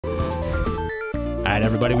Alright,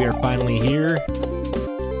 everybody, we are finally here.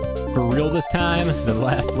 For real this time. The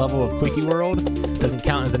last level of Quickie World. Doesn't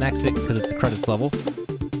count as an exit because it's a credits level.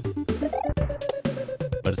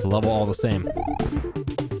 But it's a level all the same.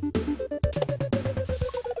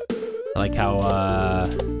 I like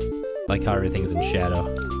how everything's in shadow.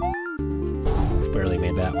 Barely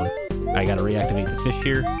made that one. I gotta reactivate the fish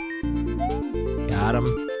here. Got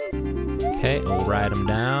him. Okay, we'll ride him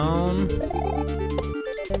down.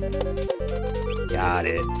 Got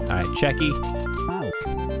it. Alright, checky.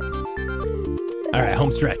 Alright,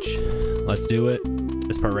 home stretch. Let's do it.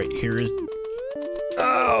 This part right here is...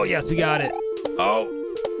 Oh, yes, we got it. Oh.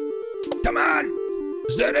 Come on.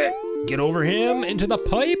 Is that it? Get over him into the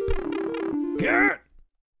pipe. Get.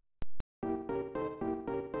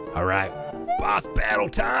 Alright. Boss battle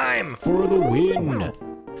time for the win.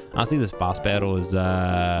 Honestly, this boss battle is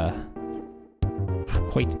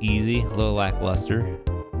quite easy. A little lackluster.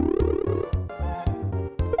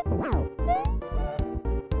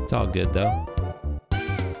 It's all good though.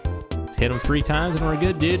 Let's hit him 3 times and we're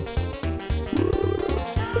good, dude.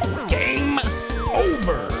 Game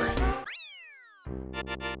over.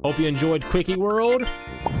 Hope you enjoyed Quickie World.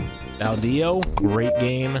 Valdio, great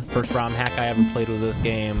game. First ROM hack I ever played was this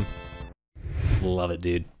game. Love it,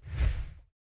 dude.